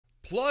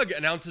Plug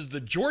announces the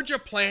Georgia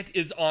plant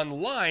is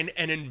online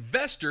and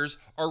investors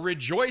are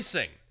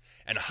rejoicing.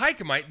 And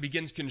Hycamite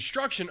begins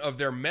construction of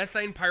their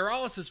methane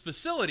pyrolysis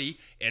facility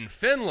in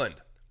Finland.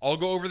 I'll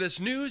go over this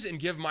news and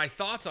give my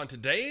thoughts on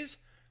today's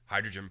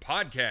Hydrogen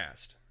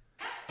Podcast.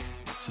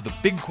 So the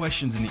big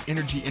questions in the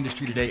energy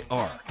industry today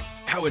are: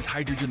 how is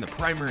hydrogen the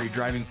primary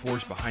driving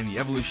force behind the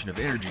evolution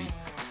of energy?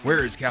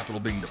 Where is capital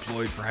being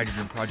deployed for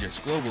hydrogen projects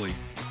globally?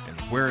 And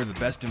where are the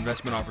best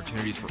investment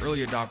opportunities for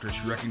early adopters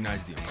who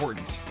recognize the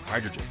importance of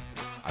hydrogen?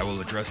 I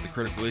will address the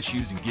critical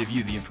issues and give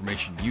you the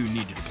information you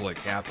need to deploy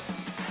capital.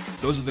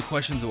 Those are the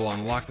questions that will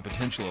unlock the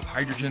potential of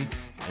hydrogen,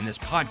 and this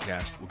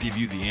podcast will give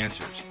you the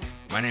answers.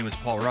 My name is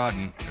Paul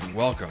Rodden, and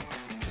welcome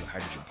to the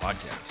Hydrogen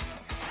Podcast.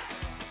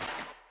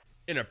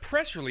 In a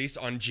press release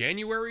on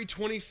January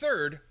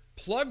 23rd,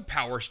 Plug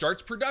Power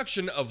starts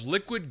production of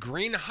liquid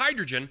green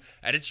hydrogen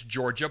at its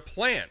Georgia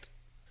plant.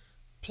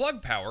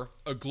 Plug Power,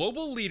 a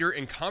global leader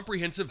in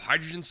comprehensive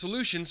hydrogen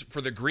solutions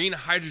for the green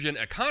hydrogen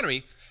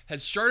economy,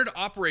 has started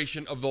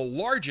operation of the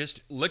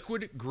largest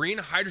liquid green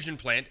hydrogen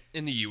plant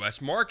in the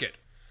U.S. market.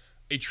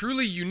 A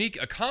truly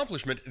unique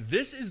accomplishment,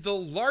 this is the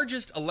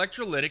largest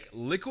electrolytic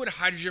liquid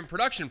hydrogen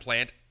production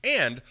plant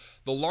and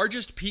the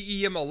largest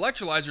PEM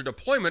electrolyzer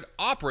deployment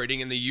operating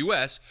in the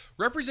U.S.,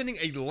 representing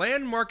a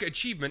landmark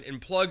achievement in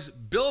Plug's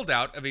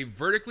build-out of a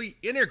vertically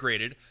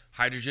integrated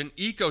hydrogen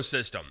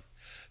ecosystem.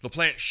 The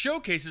plant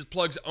showcases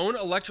Plug's own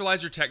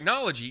electrolyzer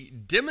technology,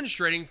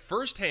 demonstrating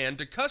firsthand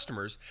to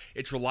customers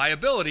its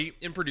reliability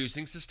in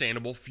producing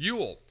sustainable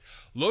fuel.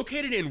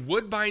 Located in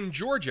Woodbine,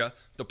 Georgia,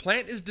 the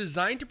plant is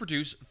designed to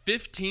produce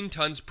 15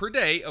 tons per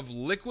day of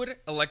liquid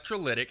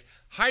electrolytic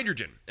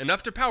hydrogen,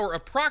 enough to power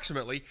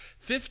approximately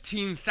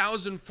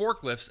 15,000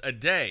 forklifts a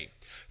day.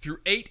 Through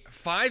 8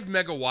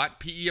 5-megawatt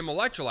PEM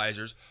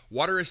electrolyzers,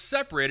 water is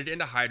separated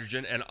into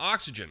hydrogen and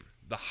oxygen.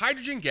 The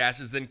hydrogen gas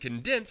is then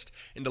condensed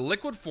into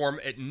liquid form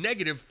at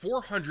negative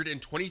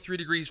 423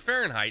 degrees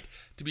Fahrenheit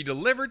to be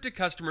delivered to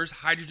customers'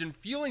 hydrogen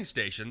fueling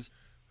stations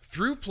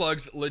through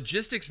Plug's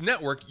logistics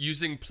network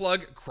using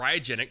Plug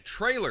cryogenic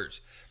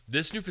trailers.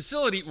 This new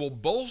facility will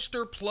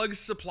bolster Plug's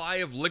supply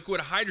of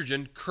liquid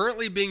hydrogen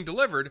currently being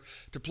delivered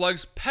to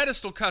Plug's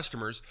pedestal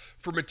customers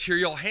for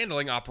material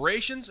handling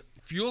operations,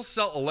 fuel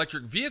cell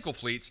electric vehicle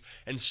fleets,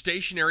 and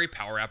stationary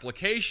power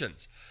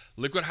applications.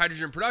 Liquid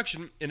hydrogen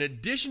production, in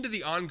addition to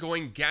the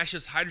ongoing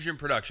gaseous hydrogen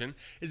production,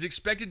 is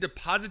expected to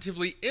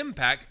positively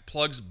impact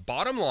Plug's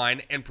bottom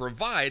line and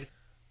provide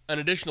an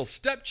additional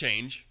step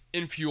change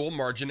in fuel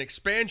margin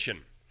expansion.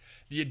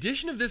 The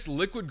addition of this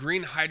liquid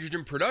green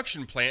hydrogen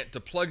production plant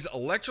to Plug's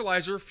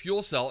electrolyzer,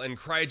 fuel cell, and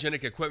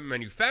cryogenic equipment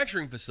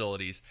manufacturing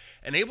facilities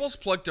enables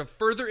Plug to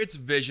further its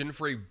vision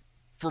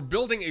for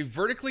building a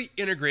vertically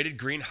integrated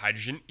green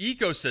hydrogen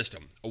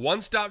ecosystem, a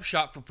one-stop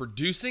shop for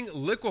producing,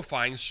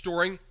 liquefying,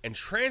 storing, and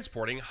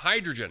transporting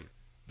hydrogen.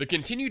 The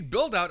continued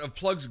build-out of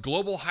Plug's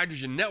global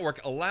hydrogen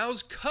network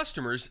allows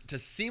customers to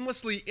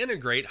seamlessly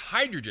integrate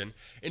hydrogen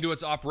into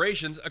its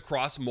operations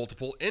across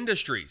multiple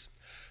industries.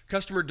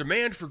 Customer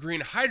demand for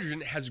green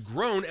hydrogen has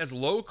grown as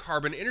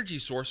low-carbon energy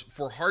source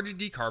for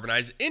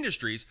hard-to-decarbonize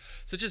industries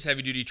such as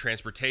heavy-duty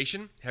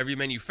transportation, heavy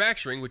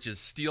manufacturing, which is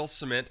steel,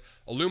 cement,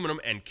 aluminum,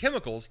 and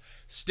chemicals,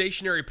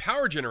 stationary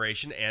power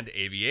generation, and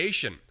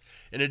aviation.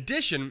 In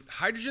addition,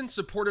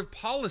 hydrogen-supportive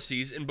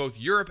policies in both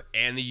Europe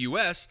and the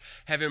U.S.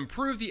 have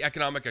improved the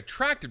economic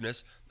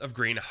attractiveness of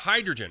green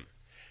hydrogen.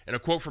 In a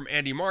quote from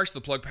Andy Marsh,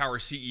 the Plug Power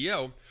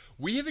CEO,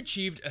 "We have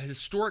achieved a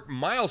historic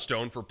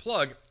milestone for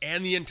Plug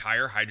and the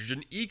entire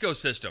hydrogen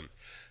ecosystem."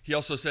 He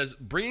also says,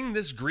 "Bringing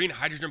this green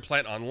hydrogen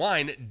plant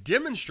online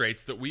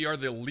demonstrates that we are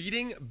the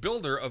leading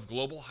builder of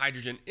global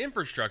hydrogen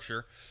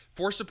infrastructure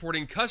for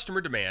supporting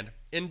customer demand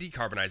in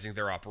decarbonizing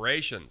their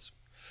operations."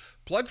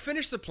 Plug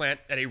finished the plant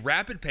at a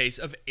rapid pace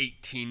of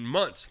 18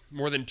 months,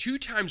 more than 2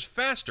 times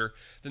faster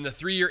than the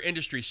 3-year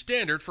industry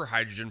standard for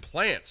hydrogen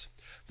plants.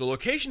 The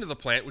location of the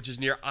plant, which is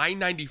near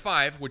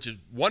I-95, which is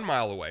 1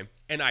 mile away,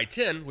 and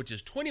I-10, which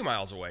is 20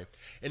 miles away,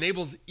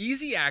 enables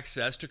easy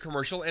access to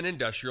commercial and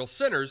industrial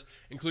centers,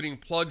 including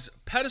Plug's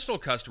pedestal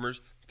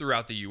customers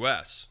throughout the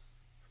U.S.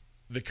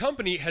 The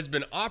company has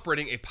been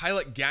operating a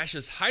pilot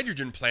gaseous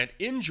hydrogen plant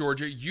in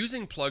Georgia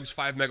using Plug's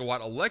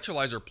 5-megawatt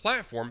electrolyzer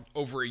platform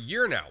over a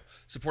year now,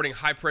 supporting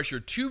high-pressure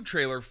tube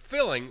trailer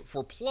filling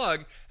for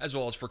Plug as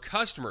well as for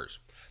customers.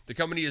 The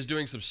company is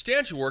doing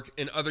substantial work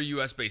in other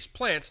U.S.-based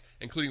plants,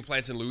 including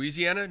plants in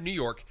Louisiana, New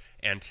York,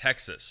 and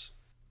Texas.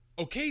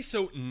 Okay,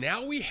 so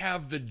now we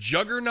have the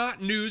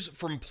juggernaut news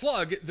from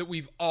Plug that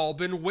we've all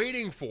been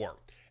waiting for.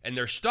 And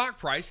their stock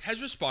price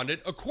has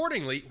responded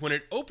accordingly when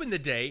it opened the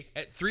day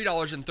at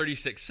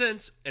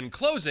 $3.36 and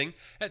closing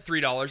at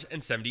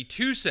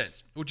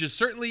 $3.72, which is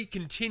certainly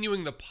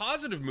continuing the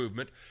positive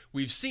movement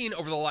we've seen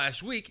over the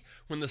last week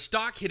when the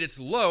stock hit its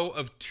low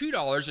of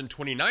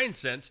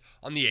 $2.29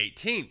 on the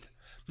 18th.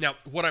 Now,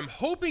 what I'm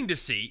hoping to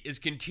see is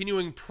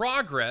continuing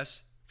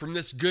progress from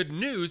this good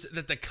news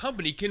that the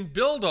company can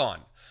build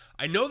on.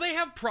 I know they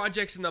have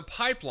projects in the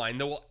pipeline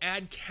that will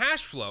add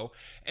cash flow,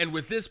 and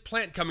with this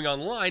plant coming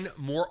online,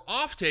 more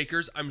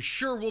off-takers I'm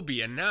sure will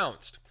be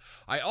announced.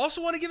 I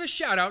also want to give a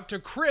shout out to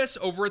Chris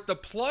over at the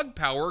Plug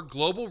Power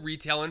Global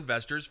Retail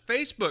Investors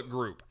Facebook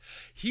group.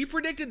 He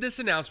predicted this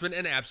announcement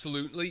and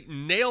absolutely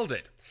nailed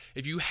it.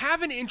 If you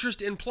have an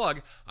interest in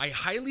Plug, I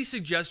highly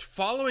suggest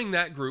following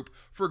that group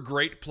for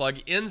great Plug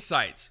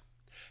insights.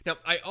 Now,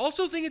 I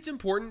also think it's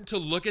important to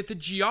look at the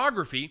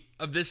geography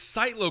of this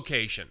site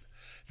location.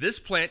 This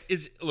plant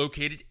is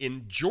located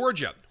in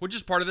Georgia, which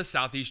is part of the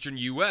southeastern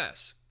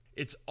U.S.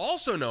 It's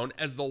also known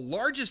as the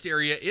largest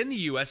area in the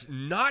U.S.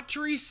 not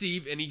to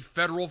receive any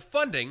federal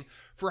funding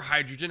for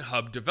hydrogen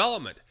hub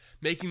development,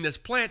 making this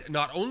plant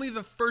not only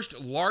the first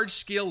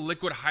large-scale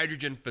liquid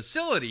hydrogen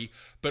facility,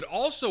 but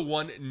also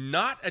one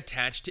not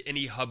attached to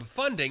any hub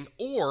funding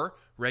or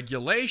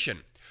regulation,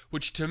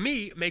 which to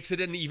me makes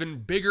it an even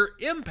bigger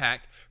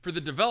impact for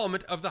the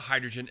development of the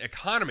hydrogen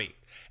economy,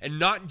 and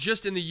not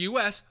just in the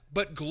U.S.,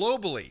 but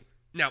globally.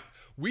 Now,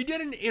 we did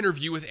an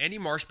interview with Andy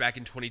Marsh back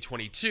in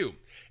 2022.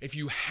 If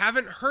you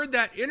haven't heard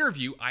that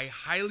interview, I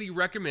highly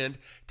recommend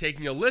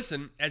taking a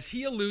listen, as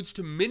he alludes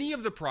to many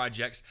of the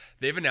projects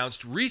they've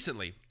announced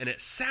recently, and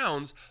it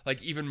sounds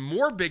like even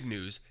more big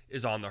news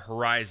is on the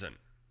horizon.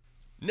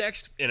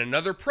 Next, in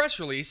another press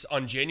release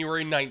on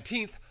January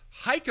 19th,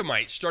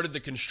 Hycamite started the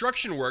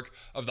construction work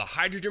of the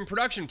hydrogen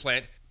production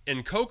plant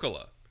in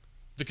Kokkola.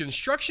 The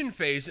construction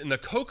phase in the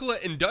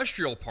Kokkola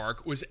Industrial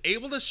Park was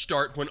able to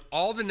start when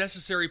all the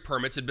necessary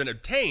permits had been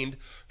obtained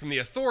from the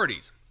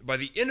authorities. By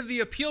the end of the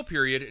appeal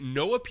period,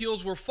 no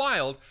appeals were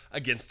filed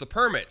against the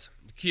permits.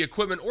 Key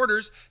equipment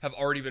orders have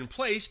already been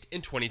placed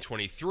in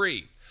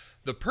 2023.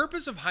 The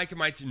purpose of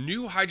Hycamite's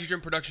new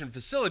hydrogen production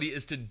facility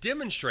is to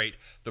demonstrate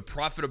the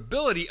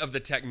profitability of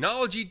the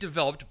technology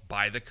developed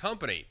by the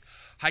company.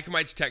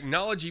 Hycamite's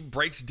technology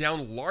breaks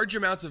down large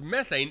amounts of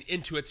methane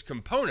into its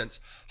components,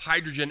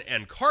 hydrogen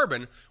and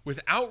carbon,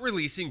 without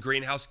releasing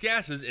greenhouse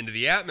gases into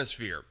the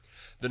atmosphere.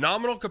 The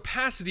nominal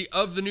capacity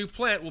of the new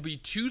plant will be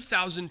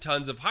 2,000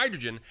 tons of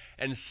hydrogen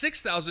and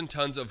 6,000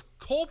 tons of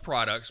coal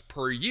products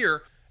per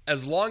year,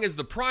 as long as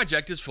the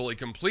project is fully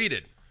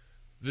completed.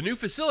 The new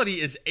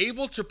facility is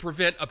able to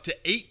prevent up to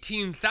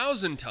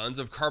 18,000 tons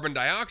of carbon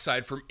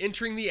dioxide from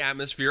entering the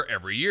atmosphere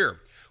every year,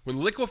 when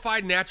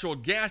liquefied natural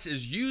gas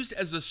is used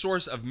as the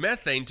source of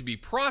methane to be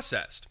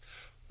processed.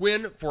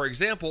 When, for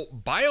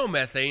example,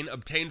 biomethane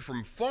obtained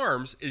from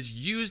farms is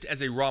used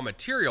as a raw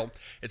material,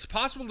 it's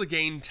possible to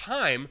gain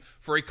time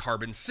for a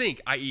carbon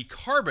sink, i.e.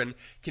 carbon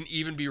can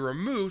even be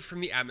removed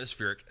from the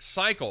atmospheric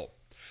cycle.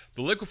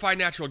 The liquefied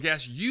natural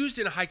gas used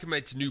in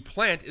Hycamite's new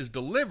plant is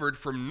delivered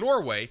from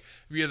Norway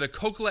via the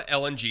Kokkola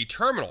LNG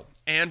terminal,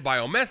 and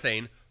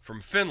biomethane from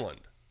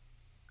Finland.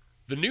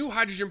 The new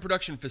hydrogen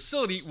production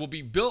facility will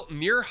be built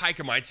near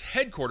Hycamite's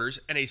headquarters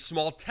and a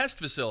small test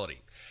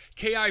facility.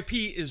 KIP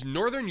is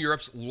Northern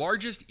Europe's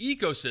largest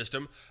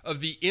ecosystem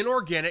of the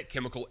inorganic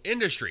chemical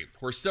industry,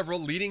 where several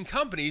leading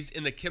companies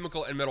in the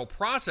chemical and metal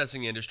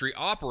processing industry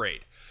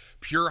operate.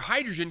 Pure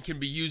hydrogen can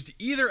be used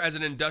either as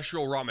an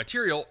industrial raw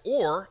material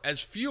or as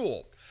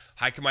fuel.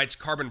 Hycamite's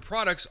carbon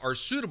products are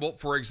suitable,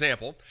 for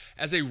example,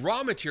 as a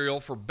raw material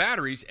for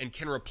batteries and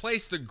can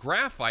replace the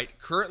graphite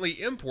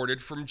currently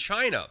imported from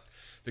China.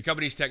 The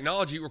company's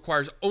technology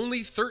requires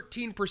only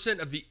 13%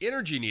 of the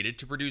energy needed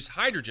to produce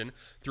hydrogen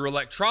through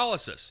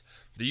electrolysis.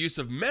 The use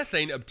of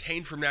methane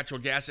obtained from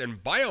natural gas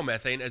and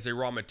biomethane as a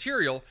raw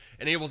material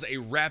enables a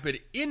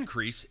rapid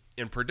increase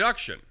in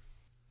production.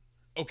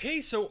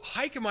 Okay, so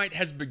Hycamite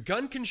has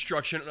begun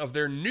construction of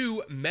their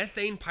new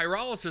methane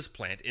pyrolysis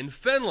plant in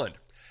Finland.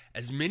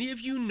 As many of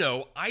you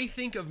know, I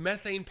think of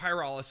methane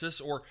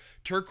pyrolysis, or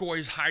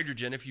turquoise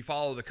hydrogen if you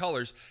follow the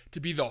colors, to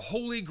be the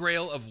holy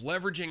grail of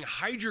leveraging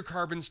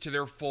hydrocarbons to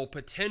their full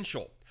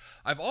potential.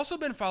 I've also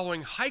been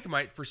following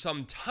Hycamite for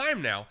some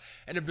time now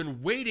and have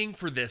been waiting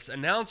for this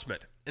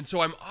announcement, and so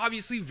I'm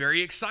obviously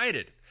very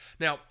excited.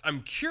 Now,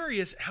 I'm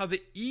curious how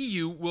the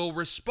EU will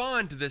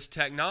respond to this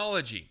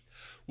technology.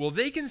 Will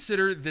they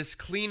consider this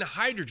clean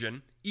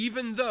hydrogen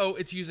even though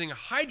it's using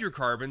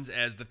hydrocarbons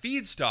as the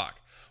feedstock?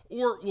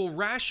 Or will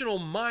rational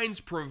minds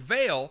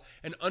prevail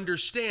and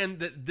understand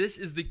that this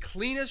is the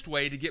cleanest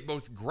way to get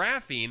both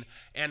graphene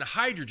and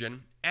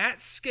hydrogen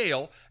at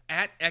scale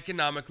at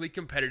economically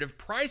competitive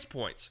price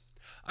points?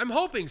 I'm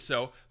hoping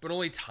so, but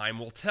only time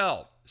will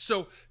tell.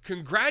 So,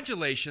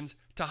 congratulations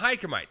to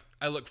Hycamite.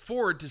 I look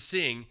forward to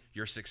seeing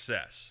your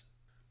success.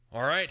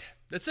 All right,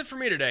 that's it for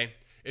me today.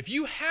 If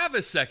you have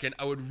a second,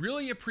 I would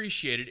really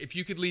appreciate it if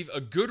you could leave a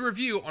good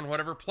review on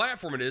whatever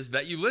platform it is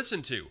that you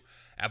listen to.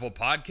 Apple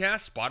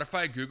Podcasts,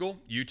 Spotify,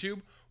 Google,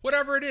 YouTube,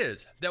 whatever it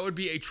is. That would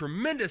be a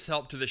tremendous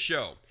help to the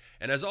show.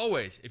 And as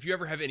always, if you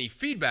ever have any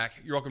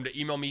feedback, you're welcome to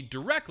email me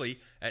directly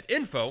at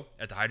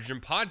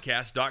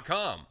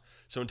info@thehydrogenpodcast.com.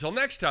 So until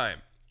next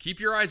time,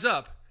 keep your eyes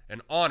up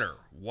and honor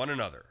one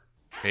another.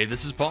 Hey,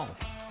 this is Paul.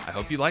 I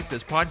hope you liked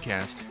this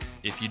podcast.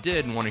 If you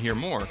did and want to hear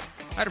more,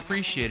 I'd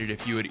appreciate it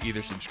if you would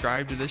either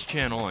subscribe to this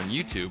channel on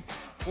YouTube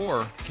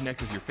or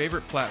connect with your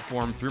favorite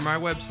platform through my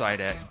website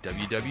at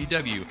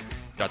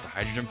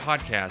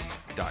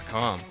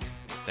www.thehydrogenpodcast.com.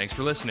 Thanks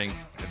for listening.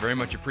 I very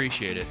much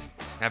appreciate it.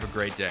 Have a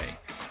great day.